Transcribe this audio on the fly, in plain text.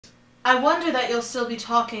I wonder that you'll still be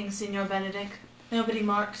talking, Signor Benedick. Nobody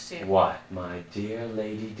marks you. What, my dear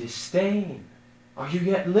Lady Disdain? Are you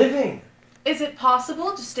yet living? Is it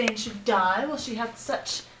possible Disdain should die while she hath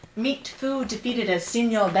such meat food defeated as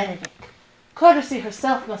Signor Benedick? Courtesy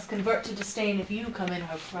herself must convert to disdain if you come in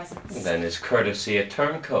her presence. Then is courtesy a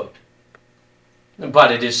turncoat?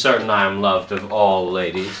 But it is certain I am loved of all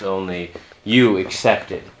ladies, only you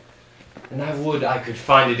excepted. And I would I could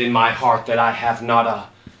find it in my heart that I have not a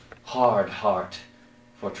hard heart,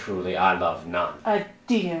 for truly I love none. A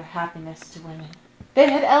dear happiness to women. They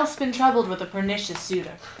had else been troubled with a pernicious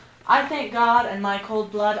suitor. I thank God and my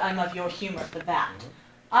cold blood I'm of your humor for that.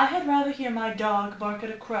 I had rather hear my dog bark at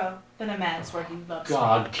a crow than a man swear he loves me.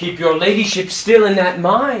 God, keep your ladyship still in that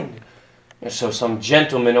mind. So some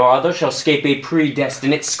gentleman or other shall scape a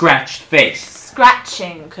predestinate scratched face.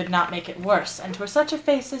 Scratching could not make it worse, and 'twere such a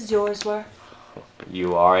face as yours were.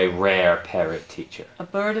 You are a rare parrot teacher. A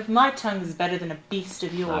bird of my tongue is better than a beast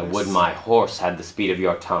of yours. I would my horse had the speed of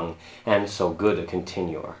your tongue, and so good a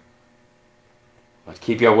continuer. But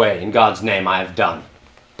keep your way, in God's name I have done.